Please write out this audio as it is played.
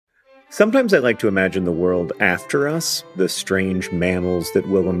Sometimes I like to imagine the world after us, the strange mammals that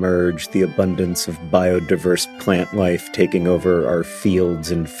will emerge, the abundance of biodiverse plant life taking over our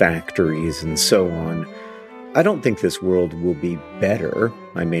fields and factories, and so on. I don't think this world will be better.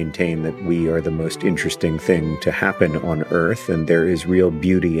 I maintain that we are the most interesting thing to happen on Earth, and there is real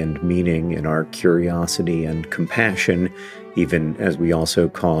beauty and meaning in our curiosity and compassion, even as we also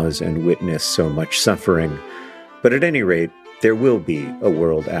cause and witness so much suffering. But at any rate, there will be a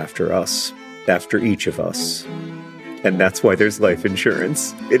world after us, after each of us. And that's why there's life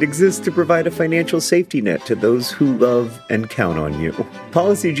insurance. It exists to provide a financial safety net to those who love and count on you.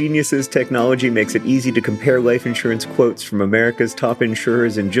 Policy Genius's technology makes it easy to compare life insurance quotes from America's top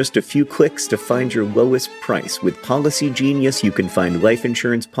insurers in just a few clicks to find your lowest price. With Policy Genius, you can find life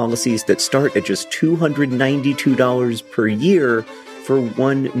insurance policies that start at just $292 per year for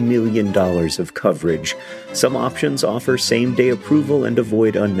 $1 million of coverage. Some options offer same-day approval and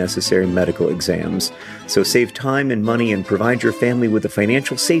avoid unnecessary medical exams. So save time and money and provide your family with a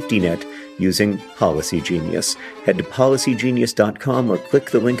financial safety net using Policy Genius. Head to policygenius.com or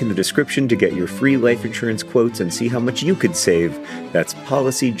click the link in the description to get your free life insurance quotes and see how much you could save. That's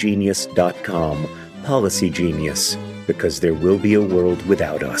policygenius.com. Policy Genius, because there will be a world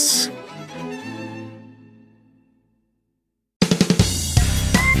without us.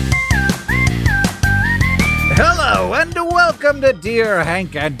 Hello, and welcome to Dear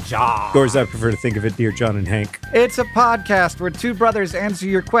Hank and John. Or as I prefer to think of it, Dear John and Hank. It's a podcast where two brothers answer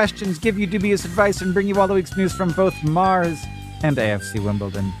your questions, give you dubious advice, and bring you all the week's news from both Mars and AFC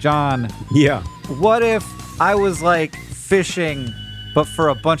Wimbledon. John. Yeah. What if I was like fishing, but for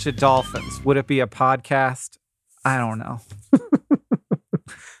a bunch of dolphins? Would it be a podcast? I don't know.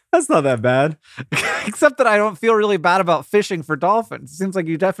 That's not that bad. Except that I don't feel really bad about fishing for dolphins. It seems like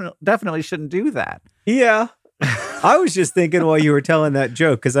you definitely shouldn't do that. Yeah. I was just thinking while you were telling that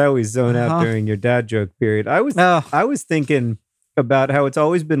joke, because I always zone out during your dad joke period. I was thinking about how it's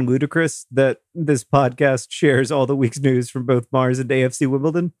always been ludicrous that this podcast shares all the week's news from both Mars and AFC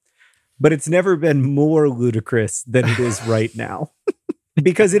Wimbledon, but it's never been more ludicrous than it is right now.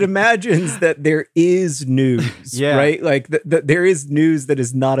 Because it imagines that there is news, right? Like there is news that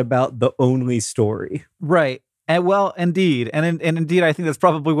is not about the only story. Right. And well, indeed. And indeed, I think that's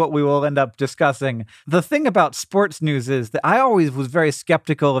probably what we will end up discussing. The thing about sports news is that I always was very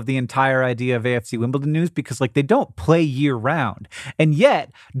skeptical of the entire idea of AFC Wimbledon news because like they don't play year round. And yet,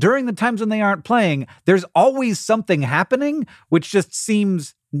 during the times when they aren't playing, there's always something happening, which just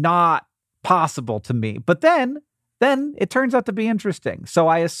seems not possible to me. But then it turns out to be interesting. So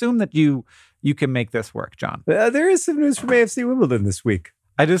I assume that you can make this work, John. There is some news from AFC Wimbledon this week.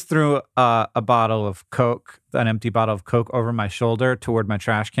 I just threw a bottle of Coke, an empty bottle of Coke over my shoulder toward my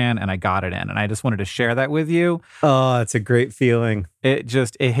trash can, and I got it in. And I just wanted to share that with you. Oh, it's a great feeling. It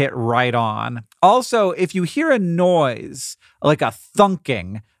hit right on. Also, if you hear a noise, like a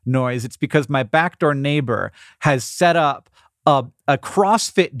thunking noise, it's because my backdoor neighbor has set up a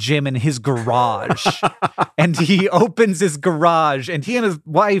CrossFit gym in his garage. And he opens his garage, and he and his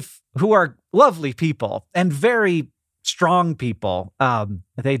wife, who are lovely people and very strong people,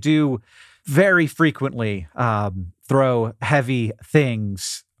 they do very frequently throw heavy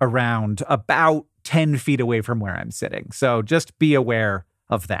things around about 10 feet away from where I'm sitting. So just be aware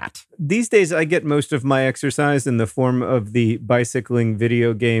of that. These days, I get most of my exercise in the form of the bicycling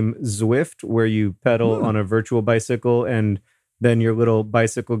video game Zwift, where you pedal on a virtual bicycle and then your little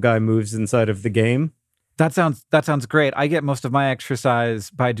bicycle guy moves inside of the game. That sounds great. I get most of my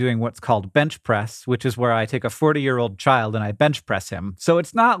exercise by doing what's called bench press, which is where I take a 40-year-old child and I bench press him. So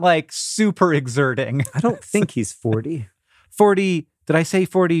it's not like super exerting. I don't think he's 40. 40, did I say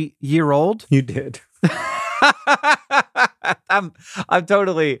 40-year-old? You did. I'm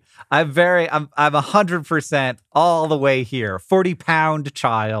 100% all the way here. 40-pound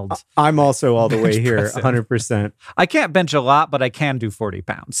child. I'm also all the way here, 100%. I can't bench a lot, but I can do 40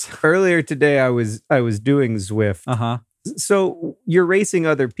 pounds. Earlier today, I was doing Zwift. So you're racing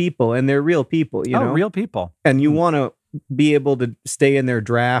other people, and they're real people, you know? Oh, real people. And you want to be able to stay in their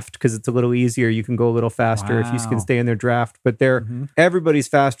draft because it's a little easier. You can go a little faster if you can stay in their draft. But everybody's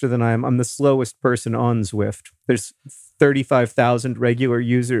faster than I am. I'm the slowest person on Zwift. There's 35,000 regular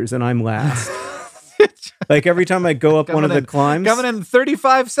users, and I'm last. Like every time I go up one of the climbs, coming in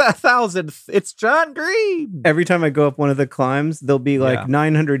 35,000. It's John Green. Every time I go up one of the climbs, there'll be like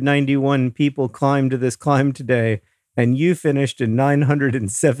 991 people climbed this climb today, and you finished in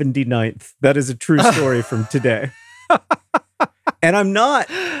 979th. That is a true story from today. And I'm not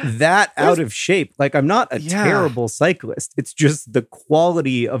that out of shape. Like, I'm not a terrible cyclist. It's just the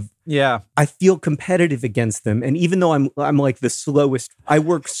quality of, I feel competitive against them. And even though I'm like the slowest, I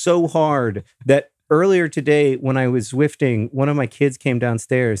work so hard that earlier today when I was Zwifting, one of my kids came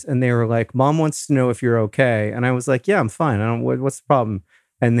downstairs and they were like, Mom wants to know if you're okay. And I was like, yeah, I'm fine. What's the problem?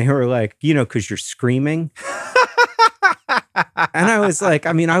 And they were like, because you're screaming. And I was like,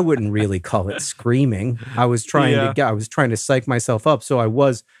 I mean, I wouldn't really call it screaming. I was trying to psych myself up. So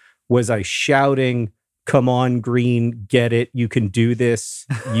was I shouting, come on, Green, get it. You can do this.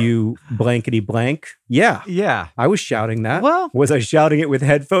 You blankety blank. Yeah. Yeah. I was shouting that. Well, was I shouting it with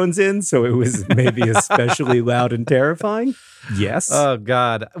headphones in? So it was maybe especially loud and terrifying. Yes. Oh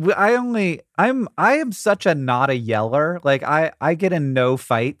God. I am such a not a yeller. Like I get in no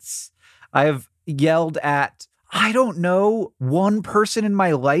fights. I've yelled at, I don't know, one person in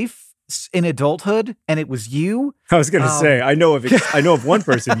my life in adulthood, and it was you. I was going to say, I know of one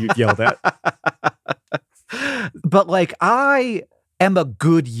person you've yelled at. But like, I am a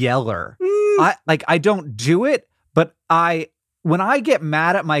good yeller. I don't do it, but when I get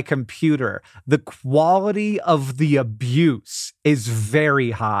mad at my computer, the quality of the abuse is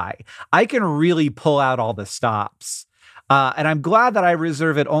very high. I can really pull out all the stops. And I'm glad that I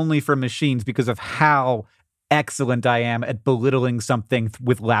reserve it only for machines because of how excellent I am at belittling something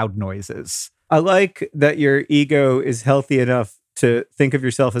with loud noises. I like that your ego is healthy enough to think of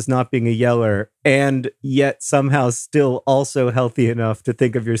yourself as not being a yeller, and yet somehow still also healthy enough to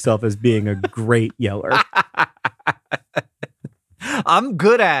think of yourself as being a great yeller. I'm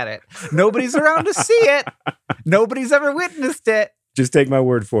good at it. Nobody's around to see it. Nobody's ever witnessed it. Just take my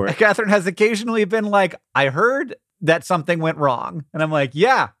word for it. Catherine has occasionally been like, I heard that something went wrong. And I'm like,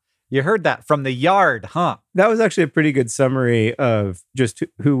 yeah, you heard that from the yard, huh? That was actually a pretty good summary of just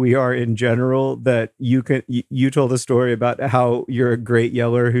who we are in general, that you told a story about how you're a great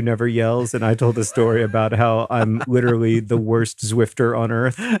yeller who never yells, and I told a story about how I'm literally the worst Zwifter on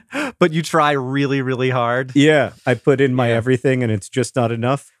earth. But you try really, really hard. Yeah, I put in my everything and it's just not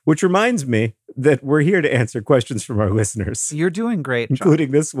enough, which reminds me that we're here to answer questions from our listeners. You're doing great, John.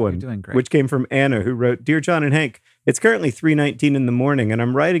 Including this one, You're doing great. Which came from Anna, who wrote, Dear John and Hank, it's currently 3:19 in the morning, and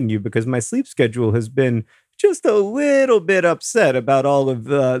I'm writing you because my sleep schedule has been just a little bit upset about all of,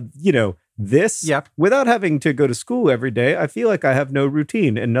 this. Yep. Without having to go to school every day, I feel like I have no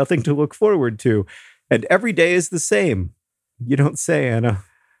routine and nothing to look forward to. And every day is the same. You don't say, Anna.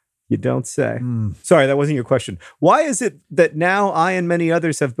 You don't say. Sorry, that wasn't your question. Why is it that now I and many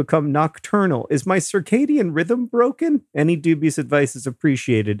others have become nocturnal? Is my circadian rhythm broken? Any dubious advice is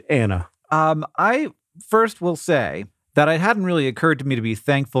appreciated, Anna. I first will say that it hadn't really occurred to me to be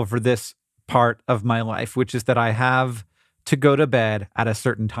thankful for this part of my life, which is that I have to go to bed at a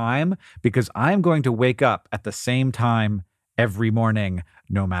certain time because I'm going to wake up at the same time every morning,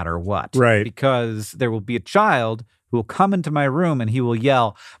 no matter what. Right. Because there will be a child who will come into my room and he will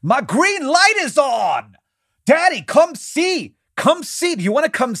yell, my green light is on! Daddy, come see! Come see! Do you want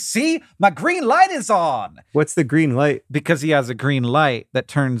to come see? My green light is on! What's the green light? Because he has a green light that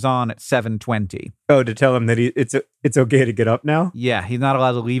turns on at 7:20. Oh, to tell him that it's okay to get up now? Yeah, he's not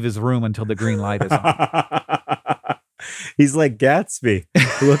allowed to leave his room until the green light is on. He's like Gatsby,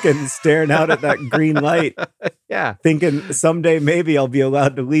 staring out at that green light. Yeah. Thinking someday maybe I'll be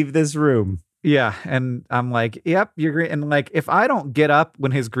allowed to leave this room. Yeah, and I'm like, yep, you're green. And like, if I don't get up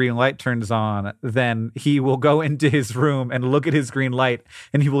when his green light turns on, then he will go into his room and look at his green light,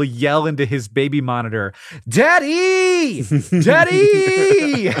 and he will yell into his baby monitor, "Daddy,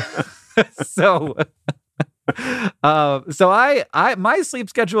 Daddy!" So my sleep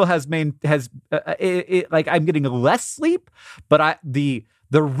schedule like I'm getting less sleep, but the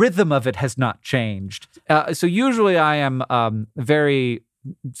rhythm of it has not changed. So usually I am very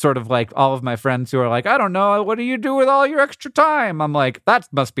sort of like all of my friends who are like, I don't know, what do you do with all your extra time? I'm like, that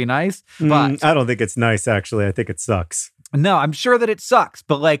must be nice. But I don't think it's nice, actually. I think it sucks. No, I'm sure that it sucks.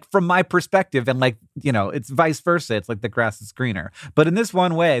 But like from my perspective, and like, it's vice versa. It's like the grass is greener. But in this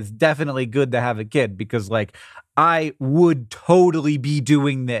one way, it's definitely good to have a kid because like I would totally be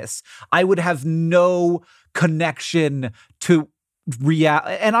doing this. I would have no connection to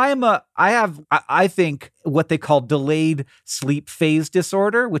and I think what they call delayed sleep phase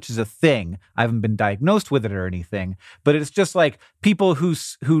disorder, which is a thing. I haven't been diagnosed with it or anything, but it's just like people who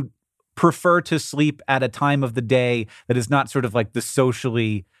prefer to sleep at a time of the day that is not sort of like the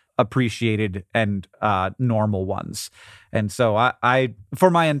socially appreciated and normal ones. And so I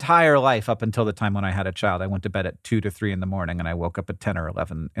for my entire life up until the time when I had a child, I went to bed at 2 to 3 in the morning and I woke up at 10 or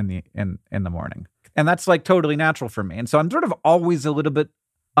 11 in the morning. And that's like totally natural for me. And so I'm sort of always a little bit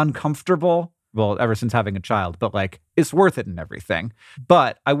uncomfortable well, ever since having a child, but like it's worth it and everything.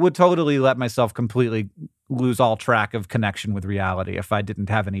 But I would totally let myself completely lose all track of connection with reality if I didn't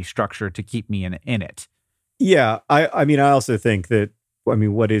have any structure to keep me in it. Yeah. I mean, I also think that,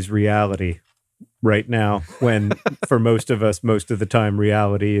 what is reality right now when for most of us, most of the time,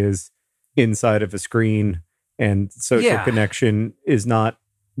 reality is inside of a screen and social connection is not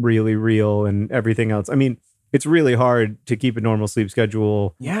really real and everything else. I mean, it's really hard to keep a normal sleep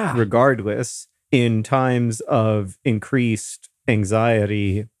schedule regardless. In times of increased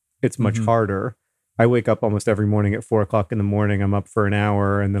anxiety, it's much harder. I wake up almost every morning at 4:00 in the morning. I'm up for an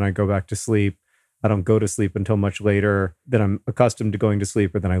hour and then I go back to sleep. I don't go to sleep until much later than I'm accustomed to going to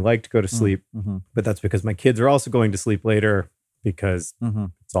sleep or than I like to go to sleep. But that's because my kids are also going to sleep later because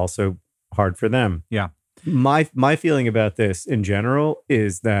it's also hard for them. Yeah. My feeling about this in general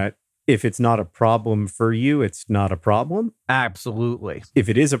is that if it's not a problem for you, it's not a problem. Absolutely. If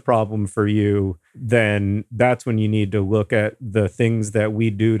it is a problem for you, then that's when you need to look at the things that we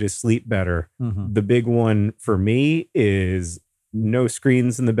do to sleep better. The big one for me is no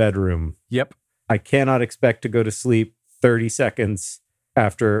screens in the bedroom. Yep. I cannot expect to go to sleep 30 seconds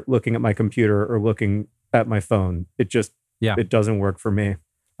after looking at my computer or looking at my phone. It just, it doesn't work for me.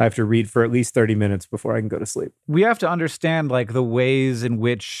 I have to read for at least 30 minutes before I can go to sleep. We have to understand like the ways in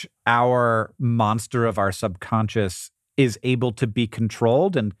which our monster of our subconscious is able to be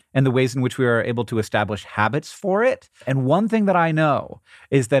controlled and the ways in which we are able to establish habits for it. And one thing that I know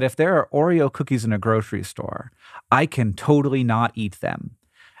is that if there are Oreo cookies in a grocery store, I can totally not eat them.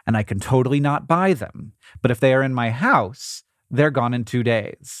 And I can totally not buy them. But if they are in my house, they're gone in 2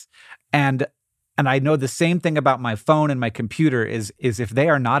 days. And I know the same thing about my phone and my computer is if they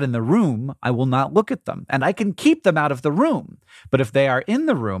are not in the room, I will not look at them. And I can keep them out of the room. But if they are in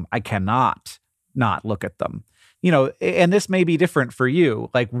the room, I cannot not look at them. You know, and this may be different for you.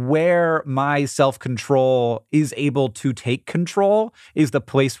 Like where my self-control is able to take control is the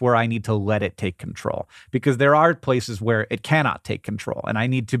place where I need to let it take control. Because there are places where it cannot take control. And I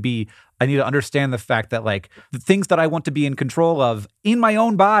need to understand the fact that like the things that I want to be in control of in my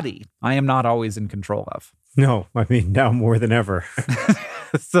own body, I am not always in control of. No, I mean, now more than ever.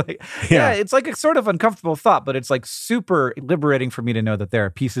 It's like, it's like a sort of uncomfortable thought, but it's like super liberating for me to know that there are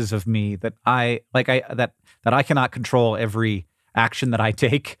pieces of me that I cannot control every action that I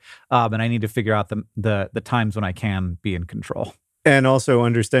take, and I need to figure out the times when I can be in control. And also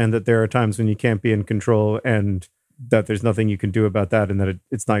understand that there are times when you can't be in control, and that there's nothing you can do about that, and that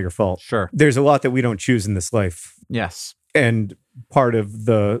it's not your fault. Sure, there's a lot that we don't choose in this life. Yes, and part of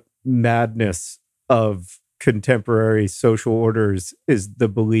the madness of contemporary social orders is the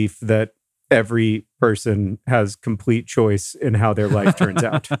belief that every person has complete choice in how their life turns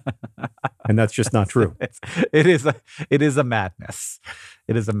out. And that's just not true. It is a madness.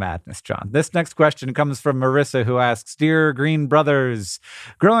 It is a madness, John. This next question comes from Marissa, who asks, Dear Green Brothers,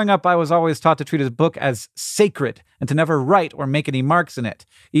 growing up, I was always taught to treat a book as sacred and to never write or make any marks in it,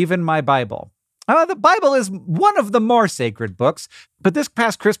 even my Bible. The Bible is one of the more sacred books, but this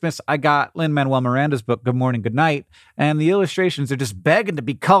past Christmas, I got Lin-Manuel Miranda's book, Good Morning, Good Night, and the illustrations are just begging to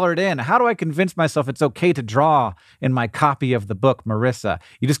be colored in. How do I convince myself it's okay to draw in my copy of the book, Marissa?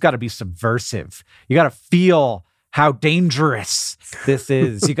 You just got to be subversive. You got to feel how dangerous this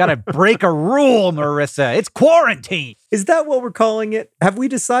is. You got to break a rule, Marissa. It's quarantine. Is that what we're calling it? Have we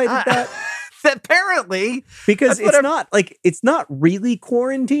decided that? Apparently. Because it's not really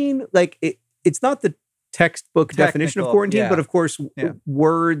quarantine. Like it's not the textbook definition of quarantine, but of course,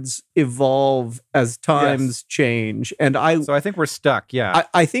 words evolve as times change. And so I think we're stuck. Yeah.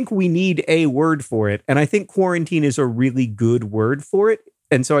 I think we need a word for it. And I think quarantine is a really good word for it.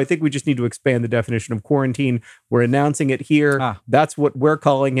 And so I think we just need to expand the definition of quarantine. We're announcing it here. That's what we're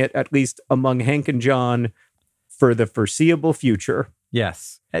calling it, at least among Hank and John, for the foreseeable future.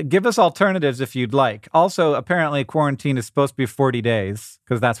 Yes. Give us alternatives if you'd like. Also, apparently, quarantine is supposed to be 40 days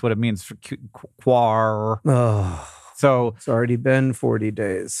because that's what it means for quar. So it's already been 40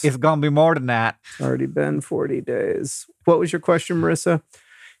 days. It's going to be more than that. It's already been 40 days. What was your question, Marissa?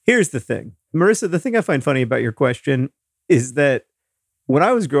 Here's the thing. Marissa, the thing I find funny about your question is that when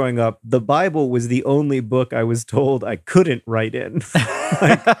I was growing up, the Bible was the only book I was told I couldn't write in.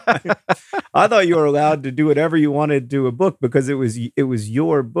 I thought you were allowed to do whatever you wanted to a book because it was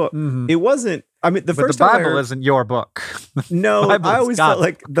your book. Mm-hmm. It wasn't. I mean, the Bible isn't your book. No, I always felt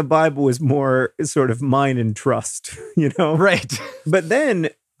like the Bible was more sort of mine and trust, you know? Right. But then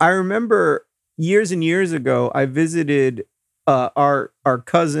I remember years and years ago, I visited our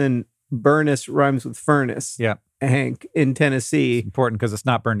cousin Bernice, rhymes with furnace. Yeah. Hank in Tennessee. It's important because it's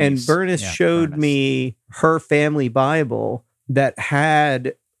not Bernice. And Bernice showed me her family Bible that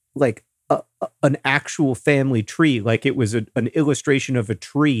had like an actual family tree. Like it was an illustration of a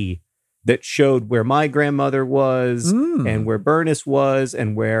tree that showed where my grandmother was and where Bernice was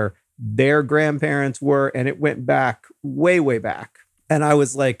and where their grandparents were. And it went back way, way back. And I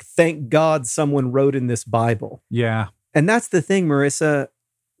was like, thank God someone wrote in this Bible. Yeah. And that's the thing, Marissa,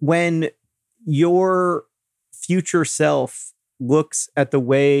 when your future self looks at the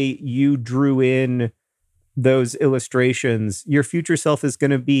way you drew in those illustrations, your future self is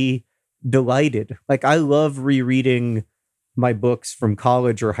going to be delighted. Like, I love rereading my books from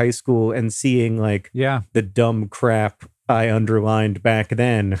college or high school and seeing like the dumb crap I underlined back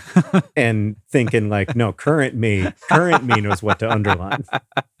then and thinking like, no, current me knows what to underline.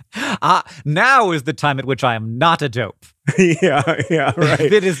 Now is the time at which I am not a dope. yeah, right.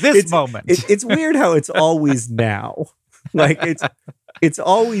 It is this moment. It's weird how it's always now. Like it's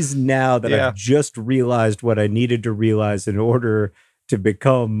always now that I've just realized what I needed to realize in order to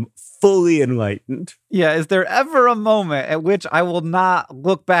become fully enlightened. Yeah, is there ever a moment at which I will not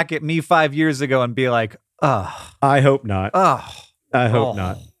look back at me 5 years ago and be like, oh. I hope not. Oh. I hope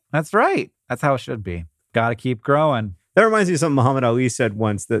not. That's right. That's how it should be. Got to keep growing. That reminds me of something Muhammad Ali said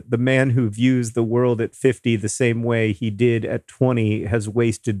once, that the man who views the world at 50 the same way he did at 20 has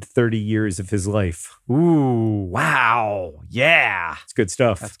wasted 30 years of his life. Ooh, wow. Yeah. It's good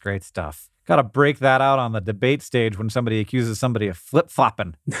stuff. That's great stuff. Got to break that out on the debate stage when somebody accuses somebody of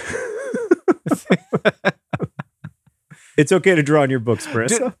flip-flopping. It's okay to draw on your books,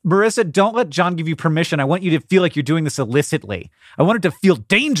 Marissa. Marissa, don't let John give you permission. I want you to feel like you're doing this illicitly. I want it to feel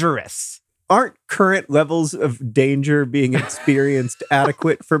dangerous. Aren't current levels of danger being experienced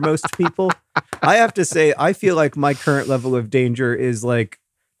adequate for most people? I have to say, I feel like my current level of danger is like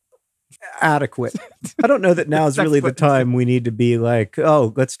adequate. I don't know that now is really the time we need to be like,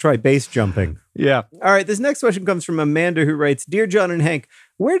 oh, let's try base jumping. Yeah. All right. This next question comes from Amanda, who writes, Dear John and Hank,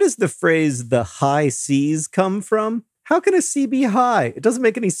 where does the phrase the high seas come from? How can a sea be high? It doesn't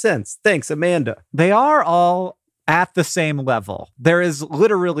make any sense. Thanks, Amanda. They are all at the same level. There is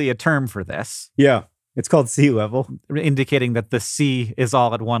literally a term for this. Yeah. It's called sea level. Indicating that the sea is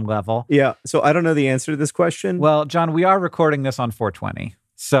all at one level. Yeah. So I don't know the answer to this question. Well, John, we are recording this on 420.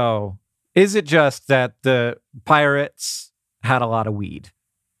 So is it just that the pirates had a lot of weed?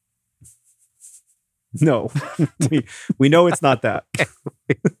 No, we know it's not that.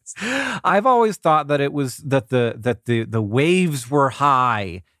 I've always thought that it was that the waves were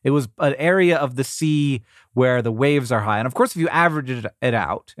high. It was an area of the sea where the waves are high. And of course, if you average it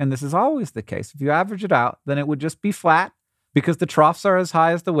out, and this is always the case, if you average it out, then it would just be flat because the troughs are as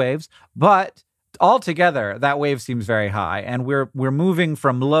high as the waves. But altogether, that wave seems very high, and we're moving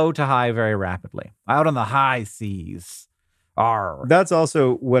from low to high very rapidly out on the high seas. Arr. That's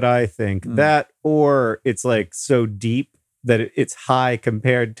also what I think. That, or it's like so deep that it's high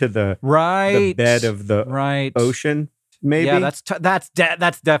compared to the bed of the ocean. Maybe. Yeah, that's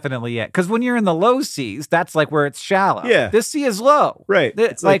definitely it. Because when you're in the low seas, that's like where it's shallow. Yeah, this sea is low. Right,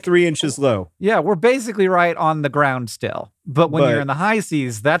 it's like 3 inches low. Yeah, we're basically right on the ground still. But when you're in the high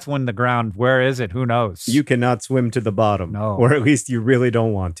seas, that's when the ground. Where is it? Who knows? You cannot swim to the bottom. No, or at least you really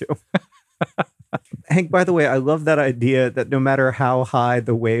don't want to. Hank, by the way, I love that idea that no matter how high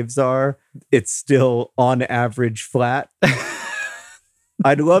the waves are, it's still on average flat.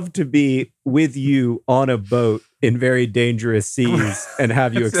 I'd love to be with you on a boat in very dangerous seas and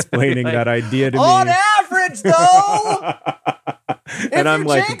have you explaining that idea to me. On average, though! And I'm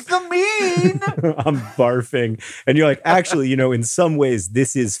like, take the mean! I'm barfing. And you're like, actually, in some ways,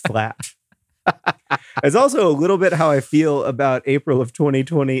 this is flat. It's also a little bit how I feel about April of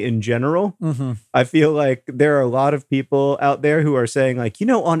 2020 in general. Mm-hmm. I feel like there are a lot of people out there who are saying like,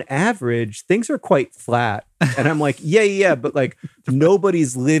 on average, things are quite flat. And I'm like, yeah, but like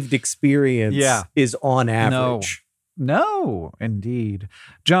nobody's lived experience is on average. No, indeed.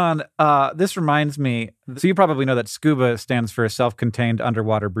 John, this reminds me, so you probably know that SCUBA stands for self-contained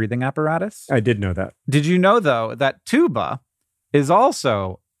underwater breathing apparatus. I did know that. Did you know, though, that TUBA is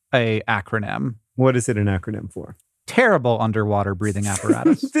also a acronym? What is it an acronym for? Terrible underwater breathing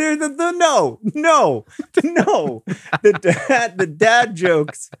apparatus. No. The dad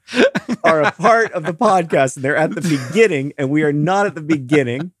jokes are a part of the podcast, and they're at the beginning, and we are not at the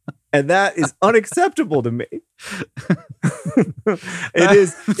beginning, and that is unacceptable to me.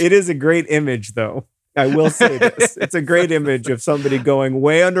 It is a great image, though. I will say this. It's a great image of somebody going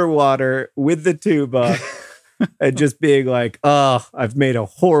way underwater with the tuba and just being like, oh, I've made a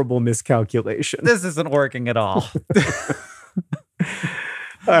horrible miscalculation. This isn't working at all.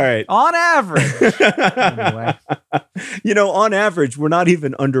 All right. On average. Anyway. On average, we're not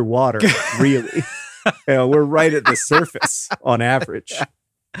even underwater, really. We're right at the surface on average.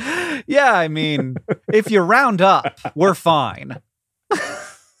 Yeah, I mean, if you round up, we're fine.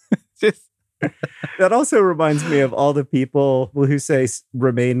 Just... That also reminds me of all the people who say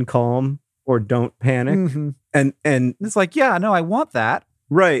remain calm or don't panic. Mm-hmm. And it's like, yeah, no, I want that.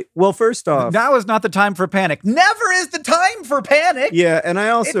 Right. Well, first off, now is not the time for panic. Never is the time for panic. Yeah, and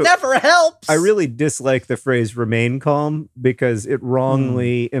it never helps. I really dislike the phrase remain calm because it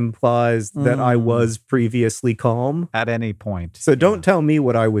wrongly implies that I was previously calm. At any point. So don't tell me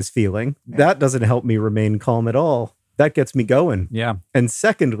what I was feeling. Yeah. That doesn't help me remain calm at all. That gets me going. Yeah. And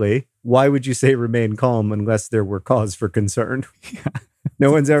secondly, why would you say remain calm unless there were cause for concern? Yeah.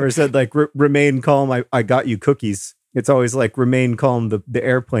 No one's ever said like, remain calm, I got you cookies. It's always like, remain calm, the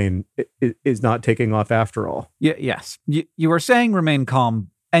airplane is not taking off after all. Yeah, yes. You were saying remain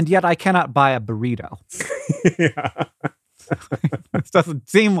calm, and yet I cannot buy a burrito. Yeah. This doesn't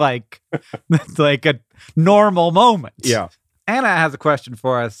seem like a normal moment. Yeah. Anna has a question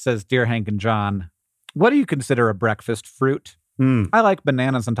for us, says, Dear Hank and John, what do you consider a breakfast fruit? I like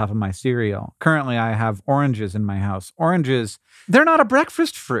bananas on top of my cereal. Currently, I have oranges in my house. Oranges, they're not a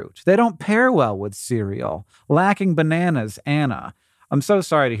breakfast fruit. They don't pair well with cereal. Lacking bananas, Anna. I'm so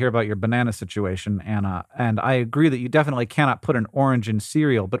sorry to hear about your banana situation, Anna. And I agree that you definitely cannot put an orange in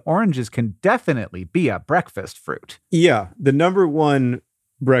cereal, but oranges can definitely be a breakfast fruit. Yeah. The number one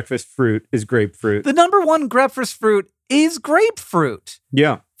breakfast fruit is grapefruit. The number one breakfast fruit is grapefruit.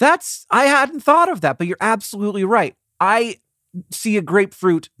 Yeah. I hadn't thought of that, but you're absolutely right. I see a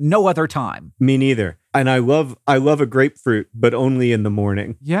grapefruit no other time. Me neither. And I love a grapefruit, but only in the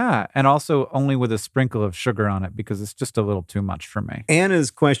morning. Yeah, and also only with a sprinkle of sugar on it because it's just a little too much for me.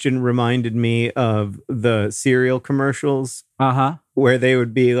 Anna's question reminded me of the cereal commercials. Where they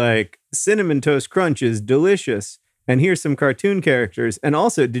would be like, Cinnamon Toast Crunch is delicious. And here's some cartoon characters. And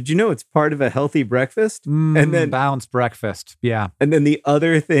also, did you know it's part of a healthy breakfast? And then balanced breakfast. Yeah. And then the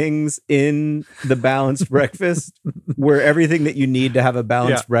other things in the balanced breakfast were everything that you need to have a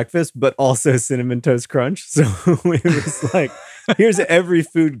balanced breakfast, but also Cinnamon Toast Crunch. So it was like, here's every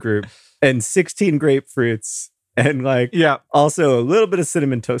food group and 16 grapefruits and also a little bit of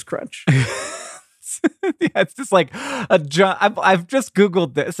Cinnamon Toast Crunch. Yeah, it's just like a giant. I've just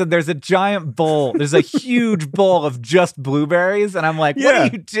Googled this, and there's a giant bowl. There's a huge bowl of just blueberries, and I'm like, what are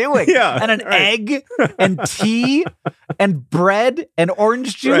you doing? Yeah, and an egg, and tea, and bread, and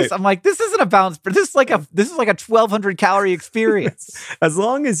orange juice. Right. I'm like, this isn't a balanced. This is like a 1,200 calorie experience. As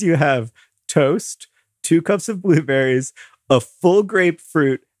long as you have toast, 2 cups of blueberries, a full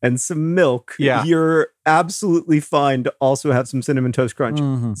grapefruit, and some milk, you're absolutely fine to also have some Cinnamon Toast Crunch.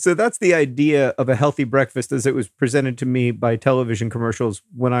 Mm-hmm. So that's the idea of a healthy breakfast as it was presented to me by television commercials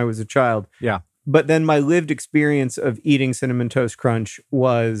when I was a child. Yeah. But then my lived experience of eating Cinnamon Toast Crunch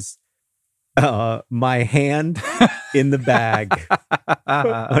was my hand in the bag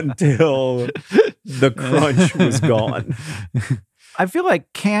until the crunch was gone. I feel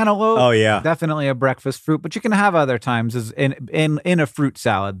like cantaloupe, definitely a breakfast fruit, but you can have other times as in a fruit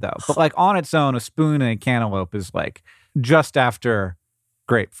salad though. But like on its own, a spoon and a cantaloupe is like just after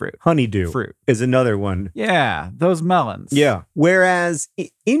grapefruit. Honeydew fruit is another one. Yeah, those melons. Yeah. Whereas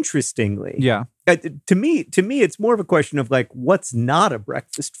interestingly, to me, it's more of a question of like what's not a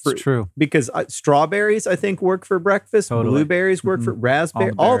breakfast fruit. It's true. Because strawberries, I think, work for breakfast. Totally. Blueberries work for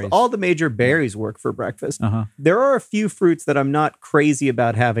raspberry. All the major berries work for breakfast. There are a few fruits that I'm not crazy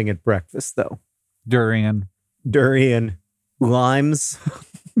about having at breakfast, though. Durian, limes.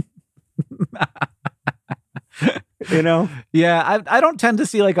 You know? Yeah, I don't tend to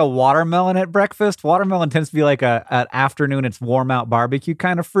see like a watermelon at breakfast. Watermelon tends to be like an afternoon, it's warm out barbecue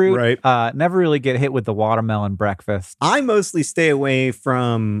kind of fruit. Right. Never really get hit with the watermelon breakfast. I mostly stay away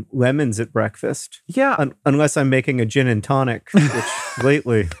from lemons at breakfast. Yeah. Unless I'm making a gin and tonic, which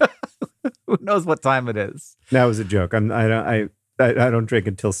lately. Who knows what time it is? That was a joke. I don't drink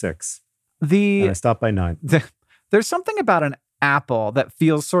until 6. I stop by 9. There's something about an apple that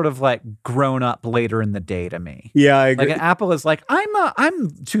feels sort of like grown up later in the day to me. Yeah, I agree. Like an apple is like,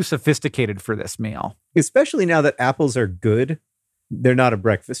 I'm too sophisticated for this meal. Especially now that apples are good. They're not a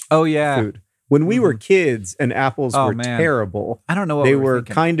breakfast food. When we were kids and apples were terrible. I don't know what they were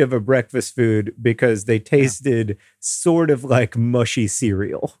thinking. Kind of a breakfast food because they tasted sort of like mushy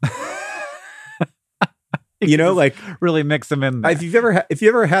cereal. You know, like really mix them in there. If you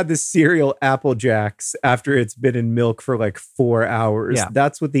ever had this cereal Apple Jacks after it's been in milk for like 4 hours,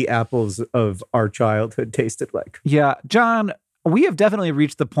 that's what the apples of our childhood tasted like. Yeah, John, we have definitely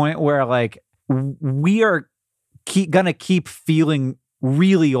reached the point where like we are gonna keep feeling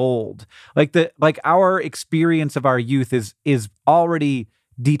really old. Like our experience of our youth is already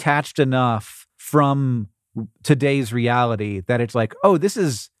detached enough from today's reality that it's like, oh, this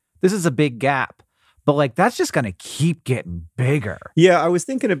is this is a big gap. But like, that's just going to keep getting bigger. Yeah, I was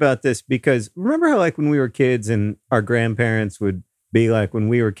thinking about this because remember how like when we were kids and our grandparents would be like, when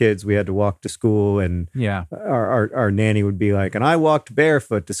we were kids, we had to walk to school and yeah, our nanny would be like, and I walked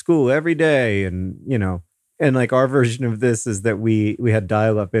barefoot to school every day. And, you know, and like our version of this is that we had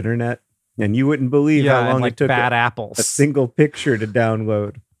dial-up internet and you wouldn't believe how long like it took bad apples. a single picture to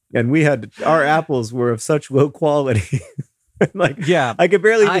download. And we had, our apples were of such low quality. Like, yeah, I could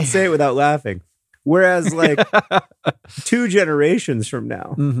barely even say it without laughing. Whereas like 2 generations from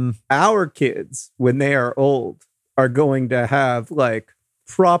now, our kids, when they are old, are going to have like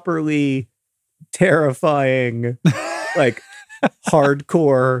properly terrifying, like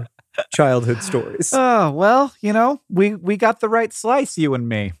hardcore childhood stories. Oh, well, you know, we got the right slice, you and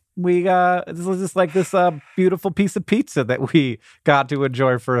me. This was just like this beautiful piece of pizza that we got to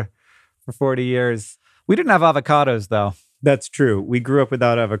enjoy for 40 years. We didn't have avocados, though. That's true. We grew up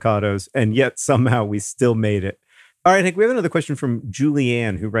without avocados, and yet somehow we still made it. All right, Hank, we have another question from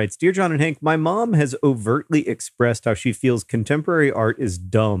Julianne, who writes, Dear John and Hank, my mom has overtly expressed how she feels contemporary art is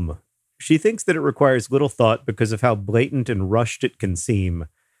dumb. She thinks that it requires little thought because of how blatant and rushed it can seem.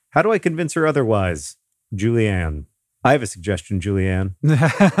 How do I convince her otherwise? Julianne. I have a suggestion, Julianne.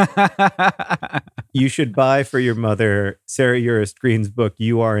 You should buy for your mother Sarah Urist Green's book,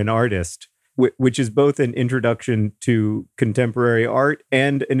 You Are an Artist, which is both an introduction to contemporary art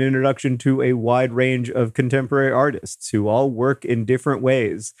and an introduction to a wide range of contemporary artists who all work in different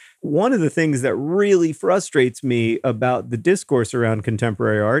ways. One of the things that really frustrates me about the discourse around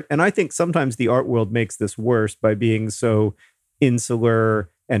contemporary art, and I think sometimes the art world makes this worse by being so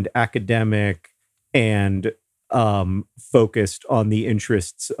insular and academic and focused on the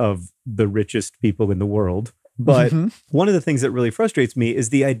interests of the richest people in the world. But one of the things that really frustrates me is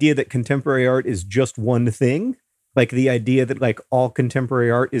the idea that contemporary art is just one thing. Like the idea that like all contemporary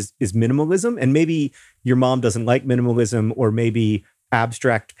art is minimalism. And maybe your mom doesn't like minimalism, or maybe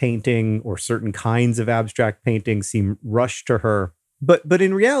abstract painting or certain kinds of abstract painting seem rushed to her. But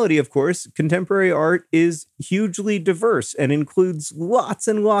in reality, of course, contemporary art is hugely diverse and includes lots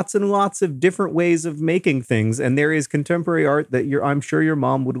and lots and lots of different ways of making things. And there is contemporary art that I'm sure your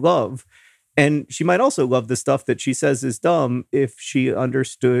mom would love. And she might also love the stuff that she says is dumb if she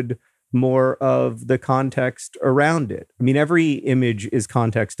understood more of the context around it. I mean, every image is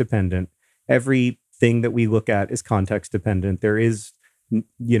context dependent. Everything that we look at is context dependent. There is,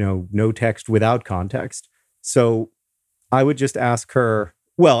 you know, no text without context. So I would just ask her,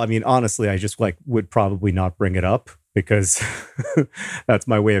 well, I mean, honestly, I just like would probably not bring it up because that's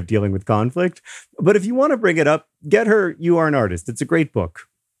my way of dealing with conflict. But if you want to bring it up, get her You Are an Artist. It's a great book.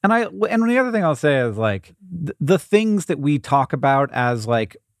 And the other thing I'll say is like the things that we talk about as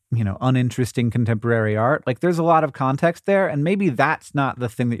like, you know, uninteresting contemporary art, like there's a lot of context there, and maybe that's not the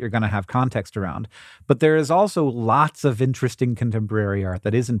thing that you're going to have context around. But there is also lots of interesting contemporary art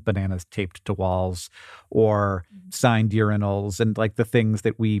that isn't bananas taped to walls or signed urinals and like the things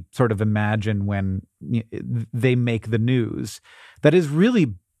that we sort of imagine when they make the news. That is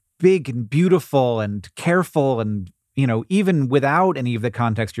really big and beautiful and careful, and you know, even without any of the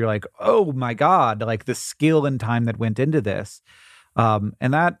context, you're like, oh my God, like the skill and time that went into this. And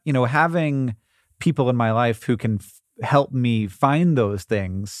that, you know, having people in my life who can help me find those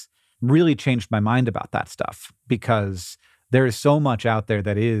things really changed my mind about that stuff, because there is so much out there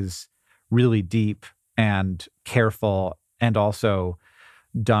that is really deep and careful and also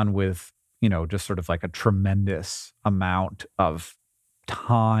done with, you know, just sort of like a tremendous amount of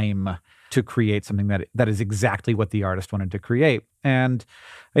time to create something that is exactly what the artist wanted to create. And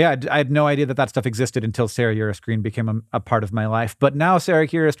yeah, I had no idea that stuff existed until Sarah Urist Green became a part of my life. But now Sarah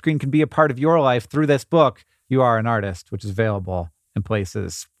Urist Green can be a part of your life through this book, You Are an Artist, which is available in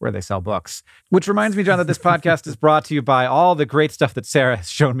places where they sell books. Which reminds me, John, that this podcast is brought to you by all the great stuff that Sarah has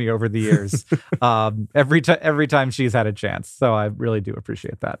shown me over the years, every time she's had a chance. So I really do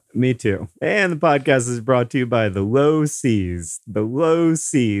appreciate that. Me too. And the podcast is brought to you by the low seas. The low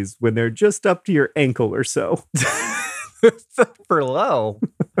seas, when they're just up to your ankle or so. For low.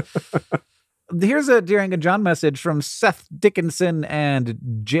 Here's a Dear Hank and John message from Seth Dickinson and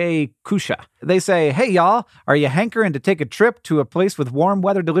Jay Kusha. They say, hey, y'all, are you hankering to take a trip to a place with warm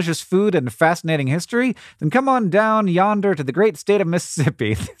weather, delicious food, and fascinating history? Then come on down yonder to the great state of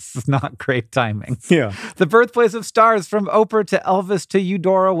Mississippi. This is not great timing. Yeah. The birthplace of stars from Oprah to Elvis to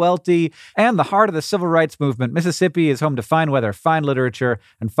Eudora Welty, and the heart of the civil rights movement. Mississippi is home to fine weather, fine literature,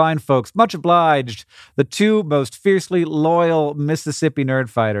 and fine folks. Much obliged. The two most fiercely loyal Mississippi nerd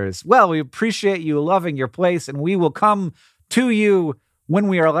fighters. Well, we appreciate you loving your place, and we will come to you when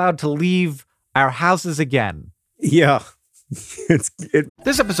we are allowed to leave our houses again. Yeah.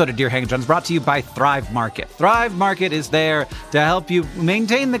 This episode of Dear Hank John is brought to you by Thrive Market. Thrive Market is there to help you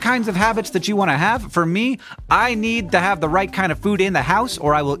maintain the kinds of habits that you want to have. For me, I need to have the right kind of food in the house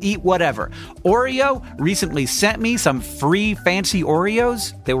or I will eat whatever. Oreo recently sent me some free fancy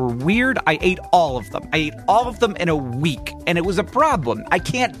Oreos. They were weird. I ate all of them. I ate all of them in a week, and it was a problem. I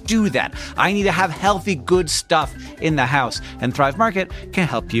can't do that. I need to have healthy, good stuff in the house, and Thrive Market can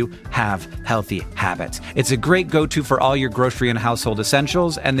help you have healthy habits. It's a great go-to for all your grocery and household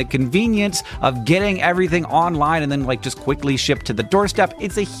essentials, and the convenience of getting everything online and then just quickly shipped to the doorstep,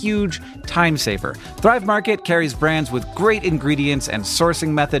 it's a huge time saver. Thrive Market carries brands with great ingredients and sourcing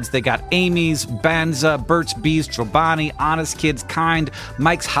methods. They got Amy's, Banza, Burt's Bees, Chobani, Honest Kids, Kind,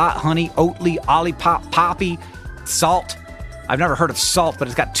 Mike's Hot Honey, Oatly, Olipop, Poppy, Salt. I've never heard of Salt, but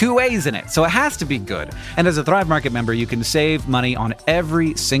it's got 2 A's in it, so it has to be good. And as a Thrive Market member, you can save money on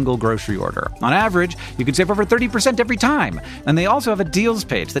every single grocery order. On average, you can save over 30% every time. And they also have a deals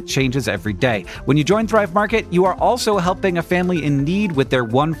page that changes every day. When you join Thrive Market, you are also helping a family in need with their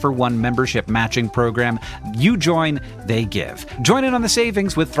 1-for-1 membership matching program. You join, they give. Join in on the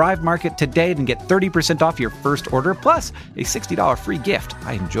savings with Thrive Market today and get 30% off your first order, plus a $60 free gift.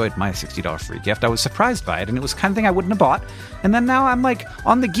 I enjoyed my $60 free gift. I was surprised by it, and it was the kind of thing I wouldn't have bought. And then now I'm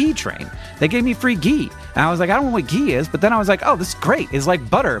on the ghee train. They gave me free ghee. And I was like, I don't know what ghee is. But then I was like, oh, this is great. It's like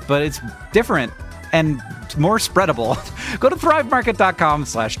butter, but it's different and more spreadable. Go to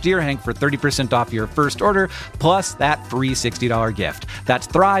thrivemarket.com/DearHank for 30% off your first order, plus that free $60 gift. That's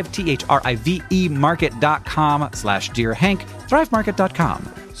Thrive, THRIVE market.com/DearHank,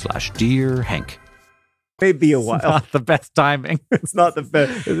 thrivemarket.com/DearHank. Maybe a while. It's not the best timing. It's not the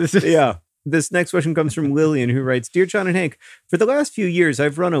best. Yeah. This next question comes from Lillian, who writes, Dear John and Hank, for the last few years,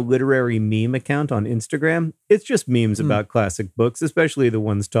 I've run a literary meme account on Instagram. It's just memes about classic books, especially the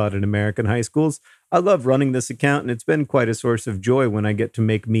ones taught in American high schools. I love running this account, and it's been quite a source of joy when I get to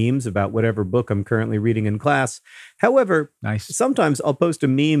make memes about whatever book I'm currently reading in class. However, sometimes I'll post a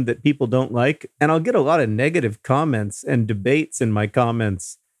meme that people don't like, and I'll get a lot of negative comments and debates in my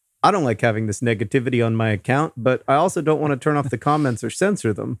comments. I don't like having this negativity on my account, but I also don't want to turn off the comments or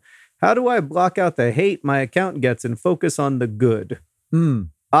censor them. How do I block out the hate my account gets and focus on the good?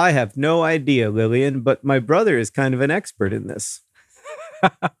 I have no idea, Lillian, but my brother is kind of an expert in this.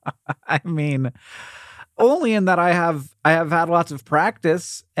 I mean, only in that I have had lots of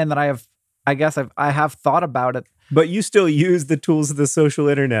practice and that I have thought about it. But you still use the tools of the social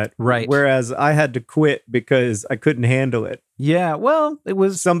internet. Right. Whereas I had to quit because I couldn't handle it. Yeah, well,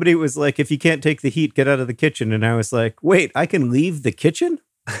 somebody was like, if you can't take the heat, get out of the kitchen. And I was like, wait, I can leave the kitchen?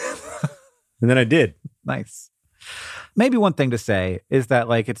 And then I did. Nice. Maybe one thing to say is that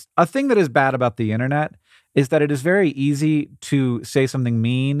it's a thing that is bad about the internet is that it is very easy to say something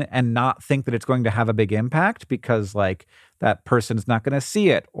mean and not think that it's going to have a big impact because that person's not going to see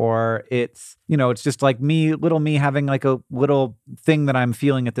it, or it's just little me having a little thing that I'm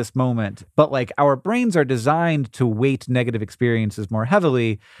feeling at this moment. But our brains are designed to weight negative experiences more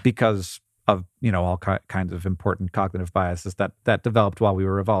heavily because of all kinds of important cognitive biases that developed while we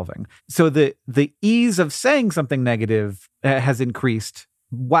were evolving. So the ease of saying something negative has increased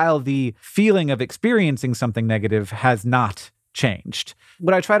while the feeling of experiencing something negative has not changed.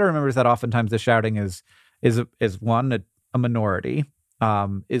 What I try to remember is that oftentimes the shouting is one, a minority,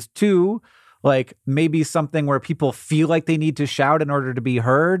 is two, maybe something where people feel like they need to shout in order to be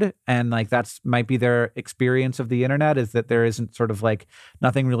heard. And that's might be their experience of the internet, is that there isn't sort of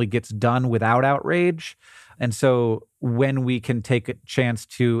nothing really gets done without outrage. And so when we can take a chance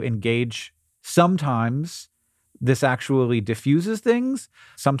to engage, sometimes this actually diffuses things.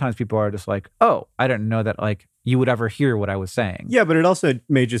 Sometimes people are just oh, I didn't know that you would ever hear what I was saying. Yeah, but it also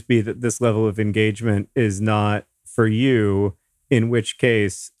may just be that this level of engagement is not for you, in which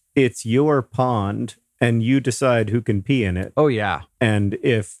case it's your pond and you decide who can pee in it. Oh, yeah. And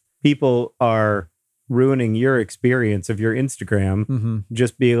if people are ruining your experience of your Instagram,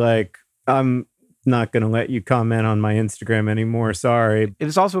 just be I'm not going to let you comment on my Instagram anymore. Sorry. It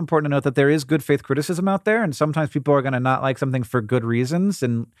is also important to note that there is good faith criticism out there. And sometimes people are going to not like something for good reasons.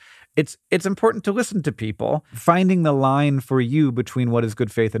 And it's important to listen to people. Finding the line for you between what is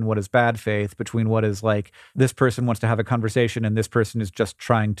good faith and what is bad faith, between what is this person wants to have a conversation and this person is just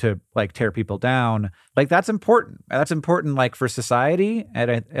trying to tear people down. That's important. That's important for society.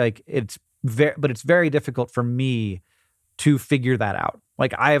 And it's very difficult for me to figure that out.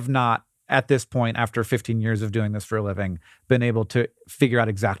 I have not, at this point, after 15 years of doing this for a living, been able to figure out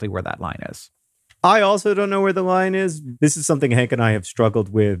exactly where that line is. I also don't know where the line is. This is something Hank and I have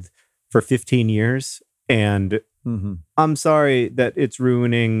struggled with for 15 years. And I'm sorry that it's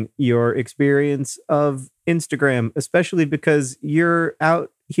ruining your experience of Instagram, especially because you're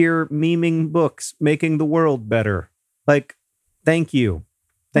out here memeing books, making the world better. Like, thank you.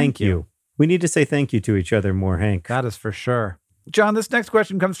 Thank you. We need to say thank you to each other more, Hank. That is for sure. John, this next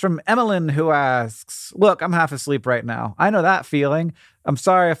question comes from Emmeline, who asks, look, I'm half asleep right now. I know that feeling. I'm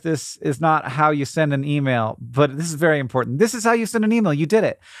sorry if this is not how you send an email, but this is very important. This is how you send an email. You did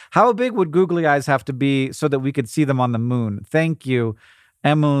it. How big would googly eyes have to be so that we could see them on the moon? Thank you,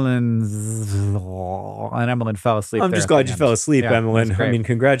 Emmeline. And Emmeline fell asleep. I'm just glad you fell asleep, Emmeline. I mean,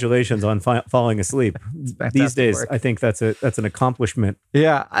 congratulations on falling asleep. These days, work. I think that's an accomplishment.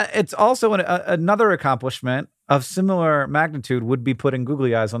 Yeah, it's also another accomplishment of similar magnitude would be putting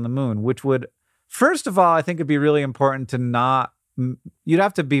googly eyes on the moon, which would, first of all, I think it'd be really important to not, you'd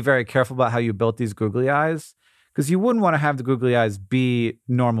have to be very careful about how you built these googly eyes, because you wouldn't want to have the googly eyes be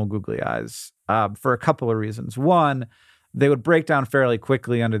normal googly eyes for a couple of reasons. One, they would break down fairly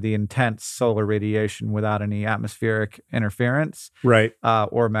quickly under the intense solar radiation without any atmospheric interference, right,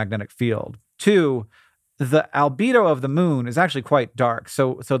 or magnetic field. Two, the albedo of the moon is actually quite dark.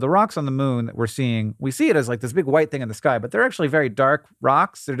 So the rocks on the moon that we're seeing, we see it as like this big white thing in the sky, but they're actually very dark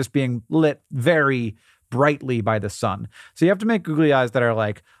rocks. They're just being lit very brightly by the sun. So you have to make googly eyes that are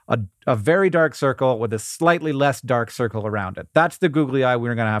like a very dark circle with a slightly less dark circle around it. That's the googly eye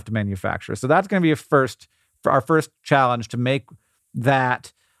we're going to have to manufacture. So that's going to be our first challenge to make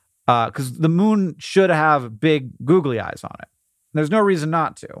that, because the moon should have big googly eyes on it. There's no reason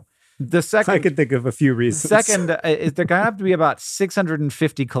not to. The second, I could think of a few reasons. Second, is they're going to have to be about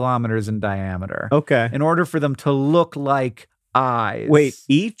 650 kilometers in diameter. Okay. In order for them to look like eyes. Wait,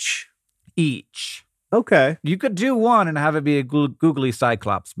 each? Each. Okay. You could do one and have it be a googly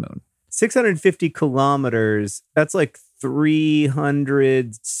cyclops moon. 650 kilometers, that's like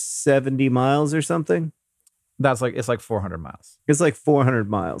 370 miles or something? It's like 400 miles. It's like 400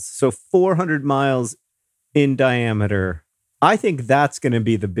 miles. So 400 miles in diameter. I think that's going to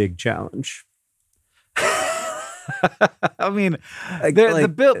be the big challenge. I mean, that's a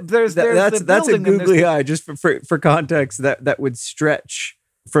googly eye. Just for context, that would stretch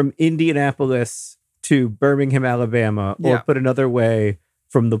from Indianapolis to Birmingham, Alabama, or put another way,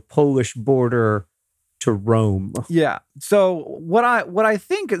 from the Polish border to Rome. Yeah. So what I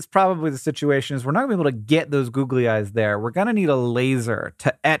think is probably the situation is we're not going to be able to get those googly eyes there. We're going to need a laser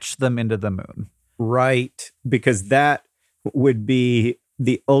to etch them into the moon. Right, because that would be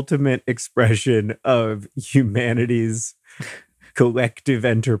the ultimate expression of humanity's collective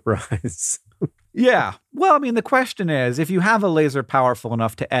enterprise. Yeah. Well, I mean, the question is, if you have a laser powerful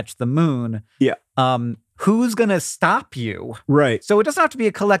enough to etch the moon, who's going to stop you? Right. So it doesn't have to be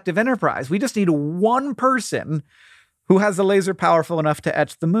a collective enterprise. We just need one person who has a laser powerful enough to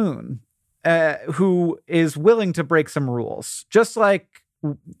etch the moon, who is willing to break some rules. Just like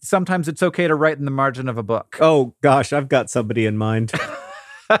sometimes it's okay to write in the margin of a book. Oh, gosh, I've got somebody in mind.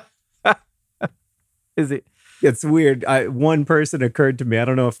 Is it? It's weird. One person occurred to me. I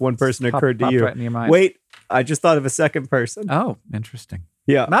don't know if one person occurred to you. Right in your mind. Wait, I just thought of a second person. Oh, interesting.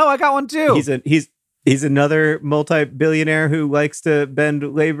 Yeah. No, I got one too. He's another multi-billionaire who likes to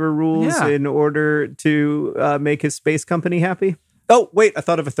bend labor rules in order to make his space company happy. Oh, wait, I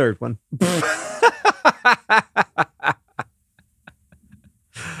thought of a third one.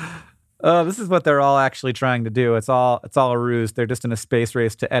 This is what they're all actually trying to do. It's all a ruse. They're just in a space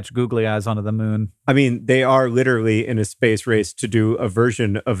race to etch googly eyes onto the moon. I mean, they are literally in a space race to do a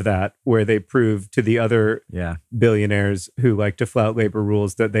version of that where they prove to the other billionaires who like to flout labor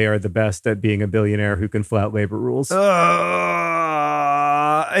rules that they are the best at being a billionaire who can flout labor rules. It's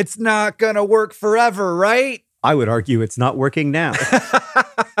not going to work forever, right? I would argue it's not working now.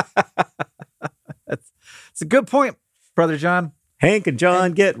 It's a good point, Brother John. Hank and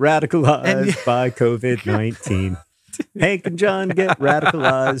John get radicalized by COVID-19. Hank and John get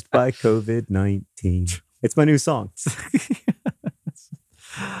radicalized by COVID-19. It's my new song.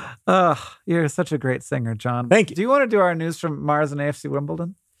 You're such a great singer, John. Thank you. Do you want to do our news from Mars and AFC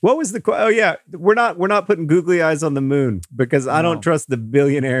Wimbledon? What was the? Oh yeah, we're not putting googly eyes on the moon because I don't trust the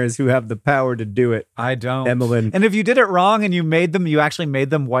billionaires who have the power to do it. I don't, Emmeline. And if you did it wrong and you actually made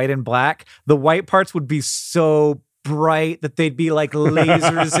them white and black, the white parts would be so bright that they'd be like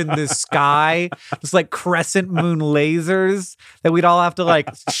lasers in the sky, just like crescent moon lasers that we'd all have to like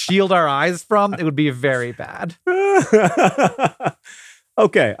shield our eyes from. It would be very bad.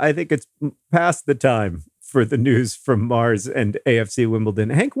 Okay, I think it's past the time for the news from Mars and AFC Wimbledon.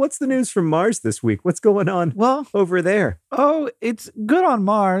 Hank, what's the news from Mars this week? What's going on over there? Oh, it's good on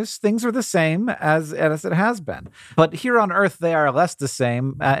Mars. Things are the same as it has been. But here on Earth, they are less the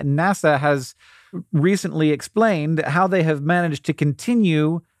same. NASA has recently explained how they have managed to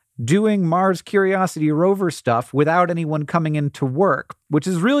continue doing Mars Curiosity rover stuff without anyone coming into work, which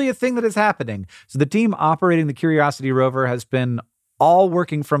is really a thing that is happening. So the team operating the Curiosity rover has been all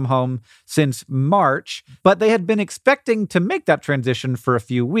working from home since March, but they had been expecting to make that transition for a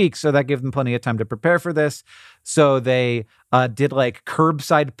few weeks, so that gave them plenty of time to prepare for this. So they did like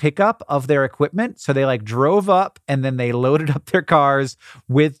curbside pickup of their equipment. So they like drove up and then they loaded up their cars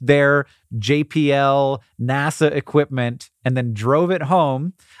with their JPL NASA equipment and then drove it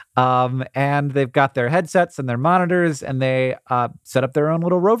home. And they've got their headsets and their monitors, and they set up their own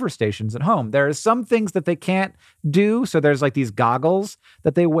little rover stations at home. There are some things that they can't do. So there's like these goggles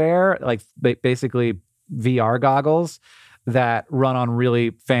that they wear, like basically VR goggles that run on really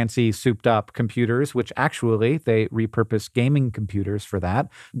fancy souped up computers, which actually they repurpose gaming computers for that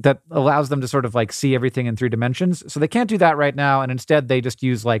allows them to sort of like see everything in 3 dimensions. So they can't do that right now. And instead they just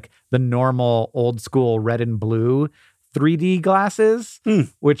use like the normal old school red and blue 3D glasses,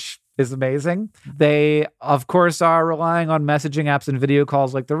 which is amazing. They, of course, are relying on messaging apps and video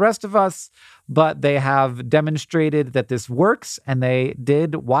calls like the rest of us, but they have demonstrated that this works, and they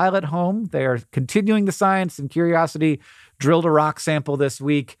did while at home. They are continuing the science, and Curiosity drilled a rock sample this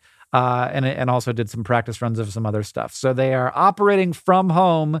week and also did some practice runs of some other stuff. So they are operating from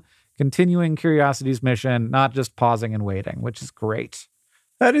home, continuing Curiosity's mission, not just pausing and waiting, which is great.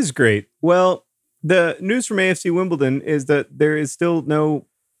 That is great. Well, the news from AFC Wimbledon is that there is still no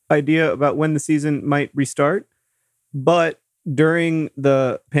idea about when the season might restart. But during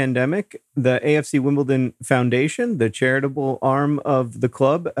the pandemic, the AFC Wimbledon Foundation, the charitable arm of the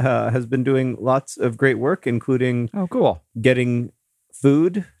club, has been doing lots of great work, including getting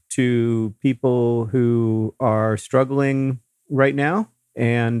food to people who are struggling right now,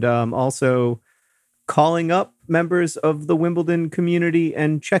 and also calling up members of the Wimbledon community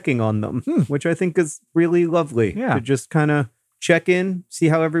and checking on them, which I think is really lovely. Yeah. To just kind of check in, see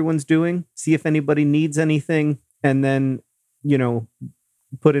how everyone's doing, see if anybody needs anything, and then,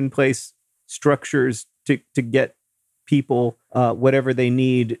 put in place structures to get people whatever they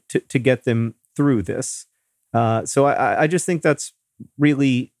need to get them through this. So I just think that's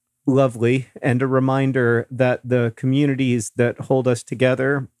really lovely, and a reminder that the communities that hold us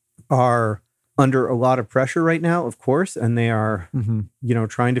together are under a lot of pressure right now, of course, and they are,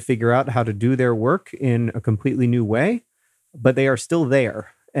 trying to figure out how to do their work in a completely new way, but they are still there,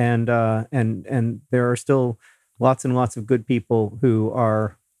 and there are still lots and lots of good people who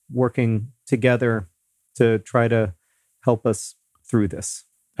are working together to try to help us through this.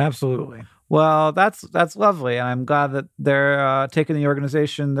 Absolutely. Well, that's lovely, and I'm glad that they're taking the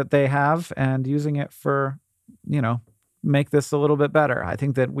organization that they have and using it for, make this a little bit better. I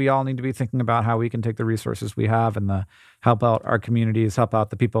think that we all need to be thinking about how we can take the resources we have and help out our communities, help out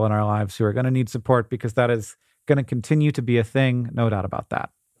the people in our lives who are going to need support, because that is going to continue to be a thing, no doubt about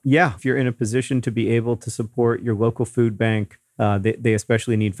that. Yeah, if you're in a position to be able to support your local food bank, they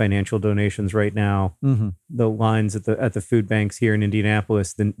especially need financial donations right now. The lines at the food banks here in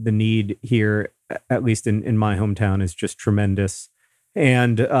Indianapolis, the need here, at least in my hometown, is just tremendous.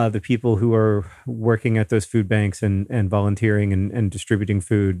 And the people who are working at those food banks and volunteering and distributing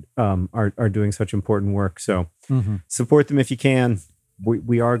food are doing such important work. So support them if you can.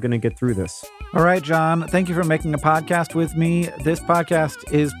 We are going to get through this. All right, John, thank you for making a podcast with me. This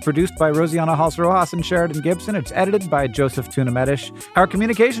podcast is produced by Rosianna Halse-Rojas and Sheridan Gibson. It's edited by Joseph Tuna-Medish. Our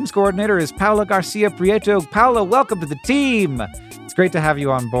communications coordinator is Paula Garcia Prieto. Paula, welcome to the team. It's great to have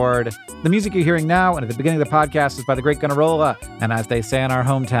you on board. The music you're hearing now and at the beginning of the podcast is by the great Gunnarolla. And as they say in our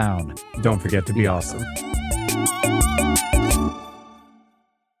hometown, don't forget to be awesome.